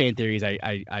coolest fan theories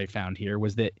I found here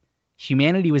was that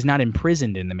humanity was not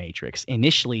imprisoned in the Matrix.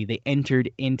 Initially, they entered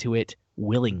into it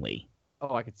willingly.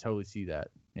 Oh, I could totally see that.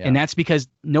 Yeah. And that's because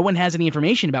no one has any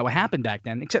information about what happened back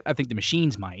then, except I think the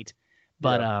machines might.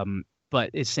 But but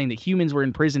it's saying that humans were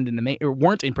imprisoned in or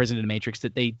weren't imprisoned in the Matrix.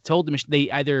 That they told the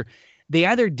they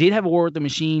either did have a war with the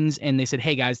machines and they said,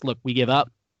 "Hey guys, look, we give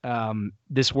up.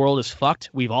 This world is fucked.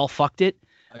 We've all fucked it."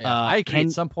 I agree.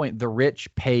 At some point, the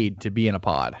rich paid to be in a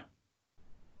pod.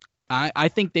 I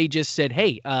think they just said,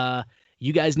 "Hey,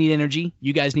 you guys need energy.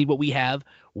 You guys need what we have.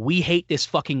 We hate this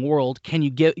fucking world. Can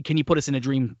you put us in a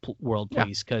dream world,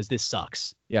 please? Because this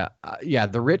sucks." Yeah,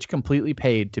 the rich completely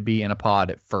paid to be in a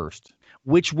pod at first,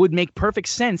 which would make perfect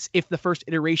sense if the first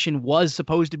iteration was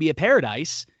supposed to be a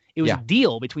paradise. It was a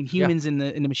deal between humans and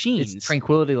the machines. It's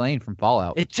Tranquility Lane from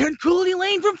Fallout. It's Tranquility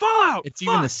Lane from Fallout. It's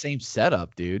even the same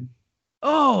setup, dude.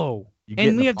 Oh,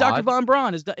 and we have Dr. Von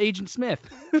Braun as the Agent Smith.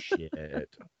 Shit.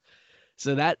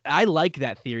 So that I like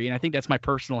that theory, and I think that's my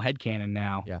personal headcanon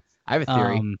now. Yeah, I have a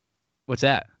theory. What's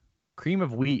that? Cream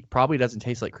of wheat probably doesn't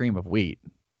taste like cream of wheat.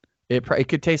 It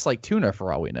could taste like tuna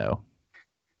for all we know.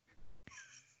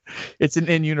 It's an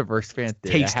in-universe fan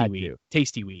theory.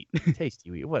 Tasty wheat,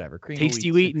 whatever. Cream tasty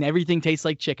of wheat, and everything tastes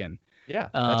like chicken. Yeah,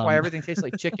 that's why everything tastes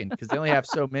like chicken, because they only have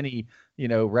so many,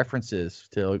 references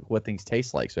to what things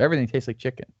taste like. So everything tastes like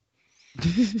chicken.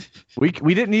 we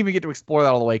didn't even get to explore that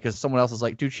all the way because someone else was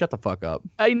like, dude, shut the fuck up.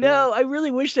 I know. I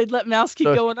really wish they'd let Mouse keep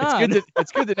going on.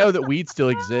 It's good to know that weed still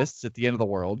exists at the end of the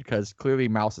world, because clearly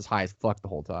Mouse is high as fuck the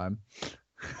whole time.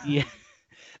 Yeah.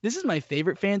 This is my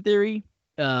favorite fan theory.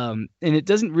 and it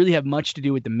doesn't really have much to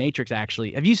do with the Matrix.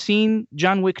 Actually, have you seen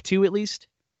John Wick 2 at least?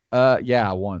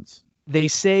 Yeah, once. They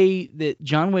say that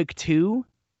John Wick 2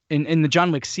 in the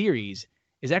John Wick series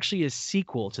is actually a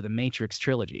sequel to the Matrix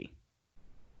trilogy.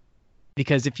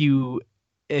 Because if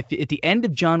at the end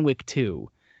of John Wick 2,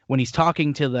 when he's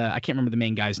talking to I can't remember the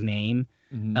main guy's name,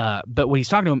 but when he's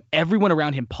talking to him, everyone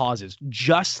around him pauses,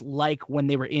 just like when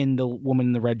they were in the woman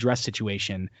in the red dress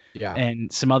situation,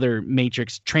 and some other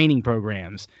Matrix training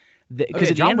programs.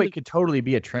 Because John Wick could totally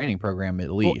be a training program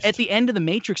at least. Well, at the end of the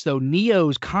Matrix, though,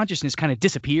 Neo's consciousness kind of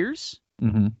disappears,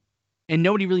 and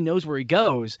nobody really knows where he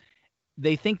goes.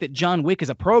 They think that John Wick is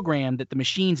a program that the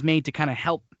machine's made to kind of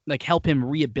help him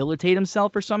rehabilitate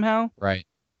himself or somehow. Right.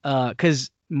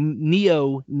 Because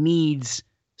Neo needs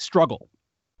struggle.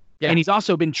 Yeah. And he's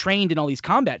also been trained in all these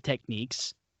combat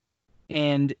techniques.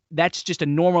 And that's just a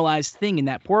normalized thing in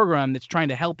that program that's trying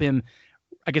to help him,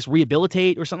 I guess,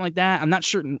 rehabilitate or something like that. I'm not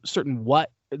certain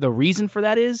what the reason for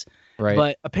that is. Right.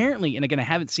 But apparently, and again, I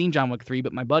haven't seen John Wick 3,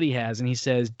 but my buddy has, and he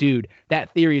says, dude,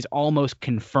 that theory is almost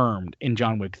confirmed in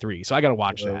John Wick 3. So I got to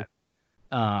watch that.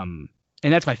 And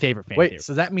that's my favorite fan theory.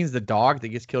 So that means the dog that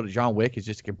gets killed at John Wick is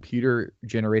just a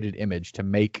computer-generated image to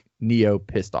make Neo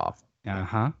pissed off.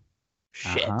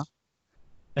 Shit.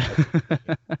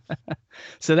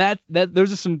 So that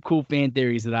those are some cool fan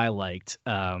theories that I liked.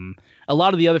 A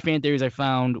lot of the other fan theories I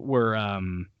found were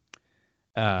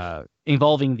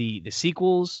involving the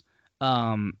sequels.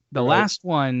 The last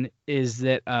one is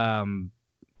that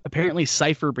apparently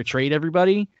Cypher betrayed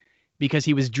everybody because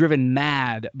he was driven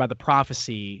mad by the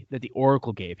prophecy that the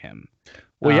Oracle gave him.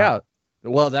 Well, yeah.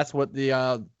 Well, that's what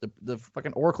the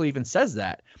fucking Oracle even says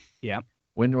that. Yeah.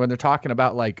 When they're talking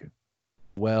about like,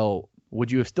 well, would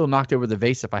you have still knocked over the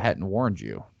vase if I hadn't warned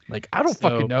you? Like, I don't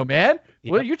fucking know, man.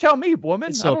 Yeah. Well, you tell me,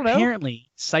 woman. So I don't know. Apparently,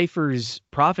 Cypher's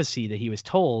prophecy that he was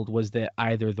told was that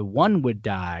either the one would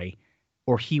die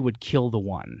or he would kill the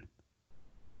one.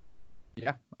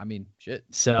 Yeah, I mean, shit.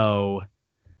 So,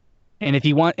 and if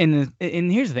he and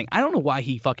here's the thing, I don't know why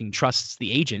he fucking trusts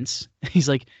the agents. He's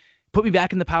like, put me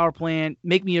back in the power plant,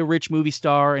 make me a rich movie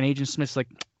star, and Agent Smith's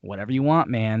like, whatever you want,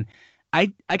 man. I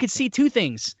could see two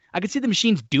things. I could see the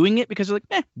machines doing it because they're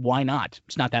like, why not?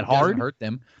 It's not that hard. Doesn't hurt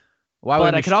them.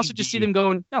 But I could also just see them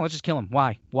going, no, let's just kill him.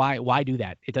 Why? Why do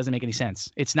that? It doesn't make any sense.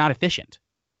 It's not efficient.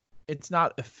 It's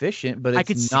not efficient, but I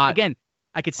could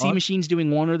see machines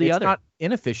doing one or the other. It's not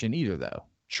inefficient either, though.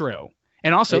 True.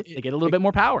 And also, they get a little bit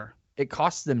more power. It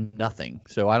costs them nothing,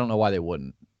 so I don't know why they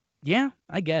wouldn't. Yeah,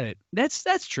 I get it.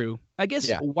 That's true. I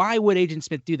guess why would Agent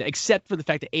Smith do that? Except for the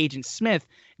fact that Agent Smith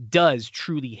does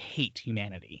truly hate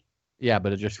humanity. Yeah,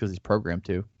 but it's just because he's programmed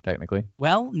to, technically.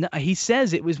 Well, no, he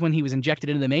says it was when he was injected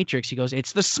into the Matrix. He goes,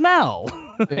 it's the smell.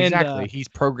 Exactly. He's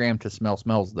programmed to smell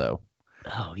smells, though.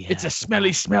 Oh, yeah. It's a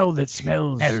smelly smell that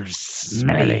smells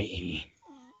smelly.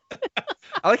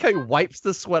 I like how he wipes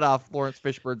the sweat off Lawrence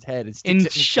Fishburne's head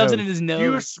and shoves it in his nose.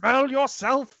 You smell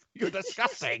yourself. You're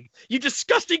disgusting. You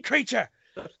disgusting creature.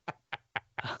 Oh,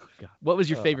 God. What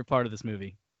was your favorite part of this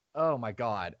movie? Oh my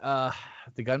God.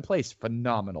 The gunplay is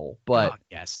phenomenal, but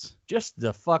yes, just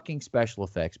the fucking special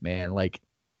effects, man. Like,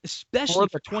 especially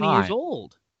for 20 years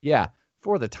old. Yeah.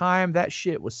 For the time, that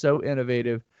shit was so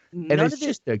innovative. None and it's of it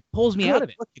just a pulls me out of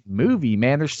it. Movie,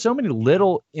 man. There's so many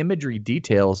little imagery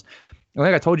details. I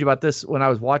think I told you about this when I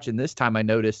was watching this time. I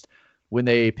noticed when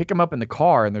they pick him up in the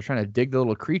car and they're trying to dig the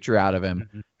little creature out of him.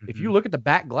 Mm-hmm. If you look at the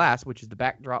back glass, which is the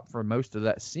backdrop for most of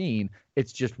that scene,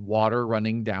 it's just water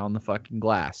running down the fucking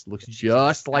glass. It looks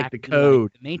just like the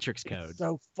code. The Matrix code. It's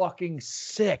so fucking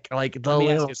sick. Like, let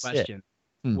me ask you a question.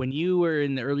 When you were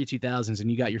in the early 2000s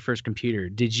and you got your first computer,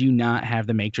 did you not have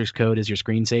the Matrix code as your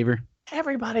screensaver?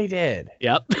 Everybody did.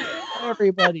 Yep.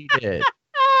 Everybody did.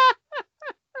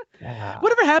 Yeah.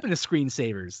 Whatever happened to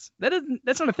screensavers?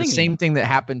 That's not a thing. The same thing that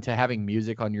happened to having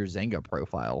music on your Zynga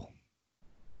profile.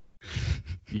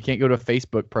 You can't go to a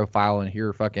Facebook profile and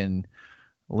hear fucking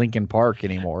Linkin Park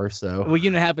anymore. So what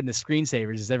happened to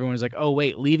screensavers is everyone was like, "Oh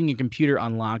wait, leaving your computer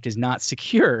unlocked is not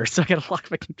secure, so I got to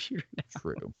lock my computer now."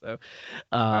 True. So,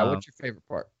 what's your favorite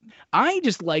part? I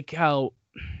just like how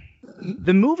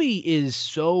the movie is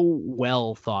so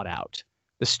well thought out.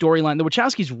 The storyline, the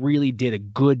Wachowskis really did a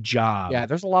good job. Yeah,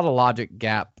 there's a lot of logic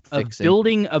gap fixing.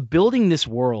 Of building this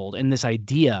world and this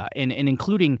idea and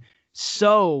including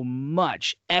so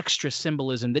much extra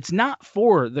symbolism that's not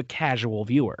for the casual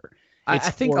viewer. I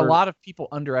think a lot of people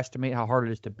underestimate how hard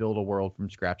it is to build a world from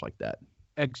scratch like that.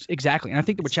 Exactly. And I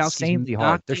think the Wachowskis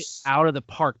knocked it out of the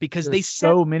park because there's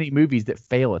so many movies that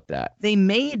fail at that. They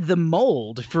made the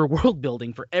mold for world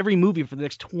building for every movie for the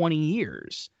next 20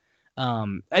 years.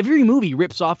 Every movie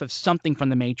rips off of something from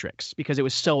The Matrix because it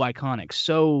was so iconic,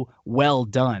 so well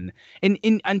done.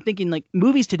 And I'm thinking like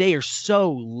movies today are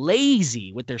so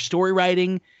lazy with their story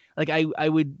writing. Like I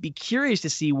would be curious to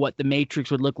see what The Matrix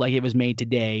would look like if it was made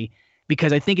today,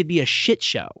 because I think it'd be a shit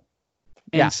show.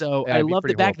 And so I love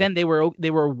that back then they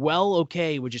were well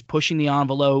okay with just pushing the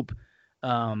envelope,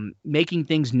 making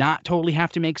things not totally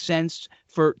have to make sense,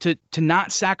 to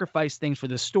not sacrifice things for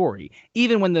the story.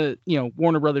 Even when the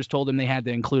Warner Brothers told them they had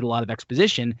to include a lot of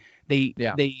exposition,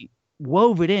 they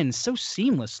wove it in so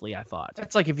seamlessly. I thought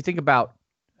that's like, if you think about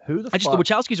the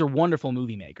Wachowskis are wonderful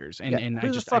movie makers, and I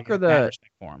respect for them.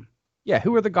 Yeah,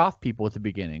 who are the goth people at the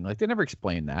beginning? Like, they never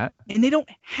explain that. And they don't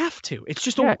have to. It's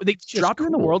just they drop it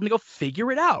in the world and they go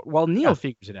figure it out while Neo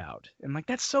figures it out. And like,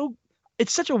 it's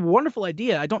such a wonderful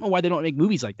idea. I don't know why they don't make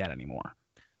movies like that anymore.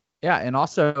 Yeah, and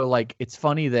also, like, it's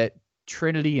funny that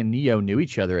Trinity and Neo knew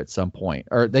each other at some point,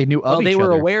 or they knew of each other. They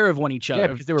were aware of each other. Yeah,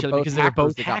 because they were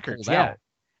both hackers. Yeah.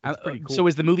 That's pretty cool. So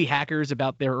is the movie Hackers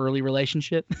about their early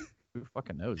relationship? Who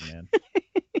fucking knows, man?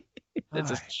 That's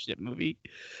a shit movie.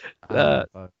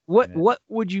 What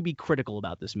would you be critical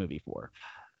about this movie for?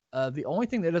 The only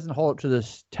thing that doesn't hold up to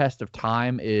this test of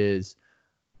time is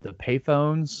the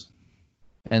payphones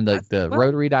and the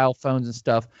rotary dial phones and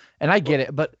stuff. And I get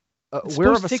it, but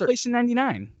we're of a take place in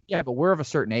 '99. Yeah, but we're of a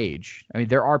certain age. I mean,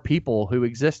 there are people who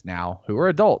exist now who are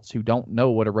adults who don't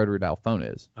know what a rotary dial phone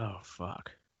is. Oh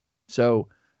fuck. So.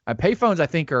 Payphones, I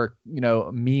think, are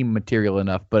meme material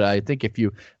enough, but I think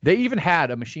they even had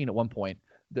a machine at one point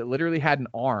that literally had an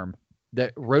arm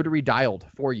that rotary dialed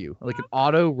for you, like an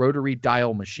auto rotary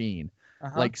dial machine,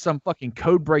 like some fucking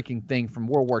code breaking thing from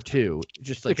World War II,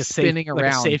 just like spinning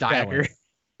around, like dialing.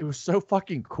 It was so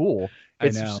fucking cool.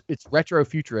 It's retro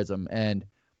futurism, and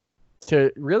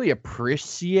to really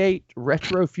appreciate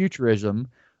retro futurism,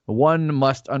 one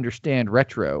must understand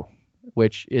retro,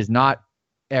 which is not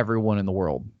everyone in the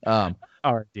world. All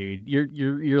right, dude,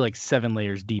 you're like 7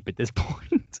 layers deep at this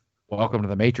point. Welcome to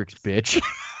the Matrix, bitch.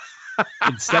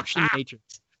 Inception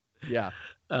Matrix. Yeah.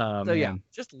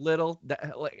 Just little.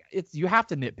 You have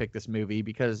to nitpick this movie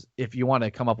because if you want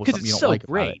to come up with something you don't like,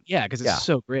 great. About it. Yeah, because it's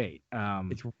so great.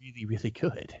 It's really, really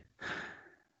good.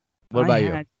 What about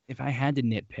you? If I had to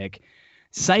nitpick,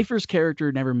 Cypher's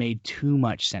character never made too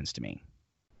much sense to me.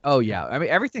 Oh, yeah. I mean,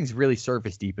 everyth's really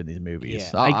surface deep in these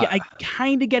movies. Yeah. I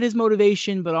kind of get his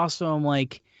motivation, but also I'm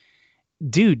like,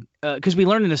 dude, because we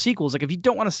learned in the sequels, like, if you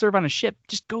don't want to serve on a ship,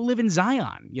 just go live in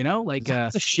Zion, Like,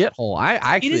 it's a shithole. I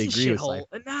actually agree with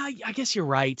Cypher. Nah, I guess you're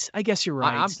right.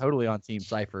 I'm totally on Team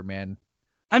Cypher, man.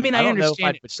 I mean, I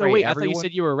understand it. So wait, I thought you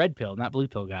said you were a red pill, not blue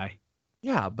pill guy.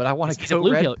 Yeah, but I want to go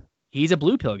blue pill. He's a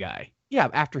blue pill guy. Yeah,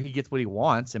 after he gets what he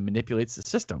wants and manipulates the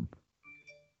system.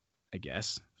 I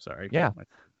guess. Sorry. Yeah.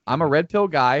 I'm a red pill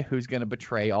guy who's going to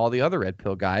betray all the other red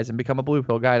pill guys and become a blue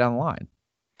pill guy down the line.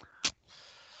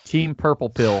 Team purple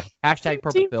pill. Hashtag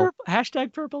purple pill.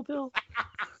 Hashtag purple pill.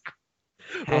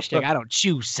 Hashtag I don't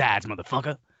choose sides,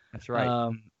 motherfucker. That's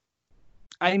right.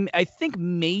 I think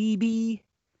maybe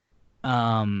if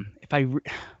I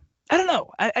don't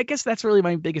know. I guess that's really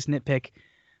my biggest nitpick.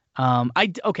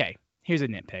 Okay, here's a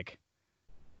nitpick.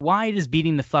 Why does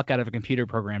beating the fuck out of a computer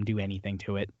program do anything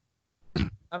to it?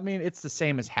 I mean, it's the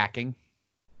same as hacking.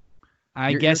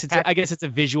 I guess it's a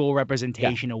visual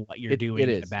representation of what you're doing. It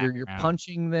is. You're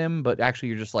punching them, but actually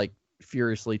you're just like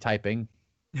furiously typing.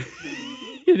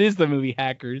 It is the movie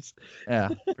Hackers. Yeah,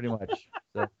 pretty much.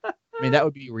 So, I mean, that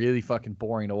would be really fucking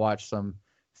boring to watch some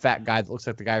fat guy that looks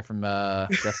like the guy from the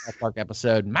South Park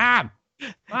episode. Mom,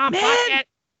 fuck it.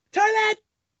 Turn that.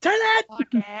 Fuck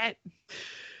it.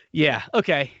 Yeah.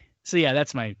 Okay. So yeah,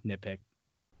 that's my nitpick.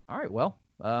 All right. Well,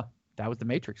 that was The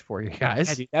Matrix for you guys.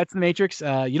 Yeah, dude, that's The Matrix.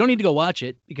 You don't need to go watch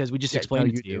it because we just explained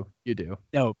it to you. You do.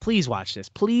 No, please watch this.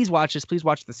 Please watch this. Please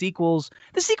watch the sequels.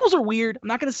 The sequels are weird. I'm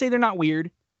not going to say they're not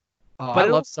weird. Oh, but I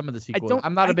love some of the sequels.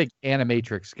 I'm not a big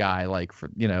Animatrix guy, like,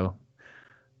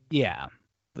 Yeah.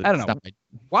 I don't know.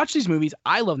 Watch these movies.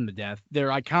 I love them to death. They're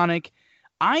iconic.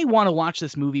 I want to watch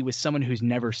this movie with someone who's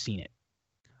never seen it.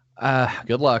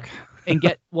 Good luck. And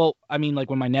like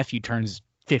when my nephew turns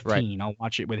 15, right. I'll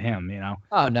watch it with him,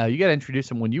 Oh, no, you got to introduce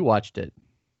him when you watched it.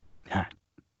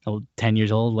 10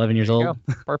 years old, 11 years old.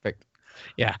 Perfect.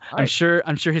 Yeah, I'm sure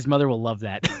his mother will love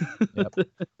that. Yep.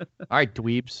 All right,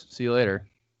 dweebs. See you later.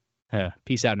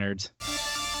 Peace out, nerds.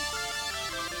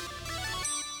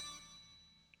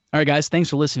 All right, guys, thanks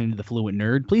for listening to The Fluent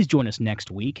Nerd. Please join us next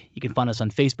week. You can find us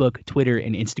on Facebook, Twitter,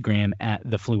 and Instagram at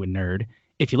The Fluent Nerd.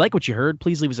 If you like what you heard,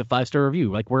 please leave us a 5-star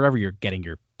review, like wherever you're getting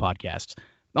your podcasts.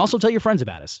 Also, tell your friends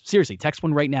about us. Seriously, text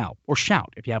one right now, or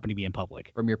shout if you happen to be in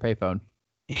public. From your payphone.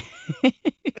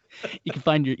 You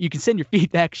can send your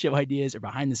feedback, show ideas, or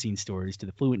behind the scenes stories to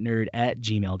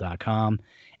thefluentnerd@gmail.com.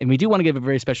 And we do want to give a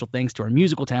very special thanks to our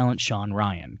musical talent, Sean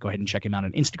Ryan. Go ahead and check him out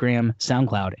on Instagram,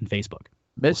 SoundCloud, and Facebook.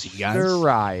 We'll see you guys Mr.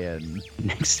 Ryan.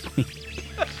 next week.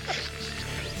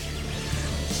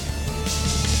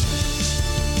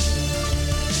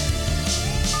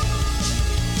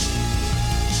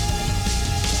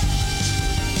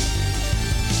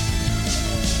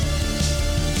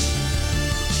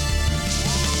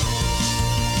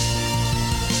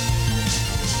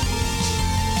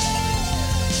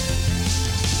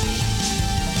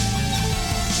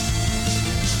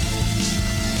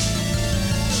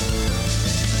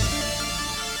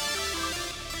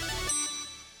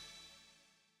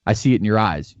 I see it in your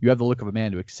eyes. You have the look of a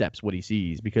man who accepts what he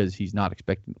sees because he's not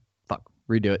expecting. Fuck.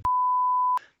 Redo it.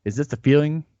 Is this the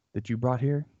feeling that you brought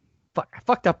here? Fuck. I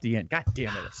fucked up the end. God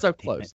damn it. It's so close.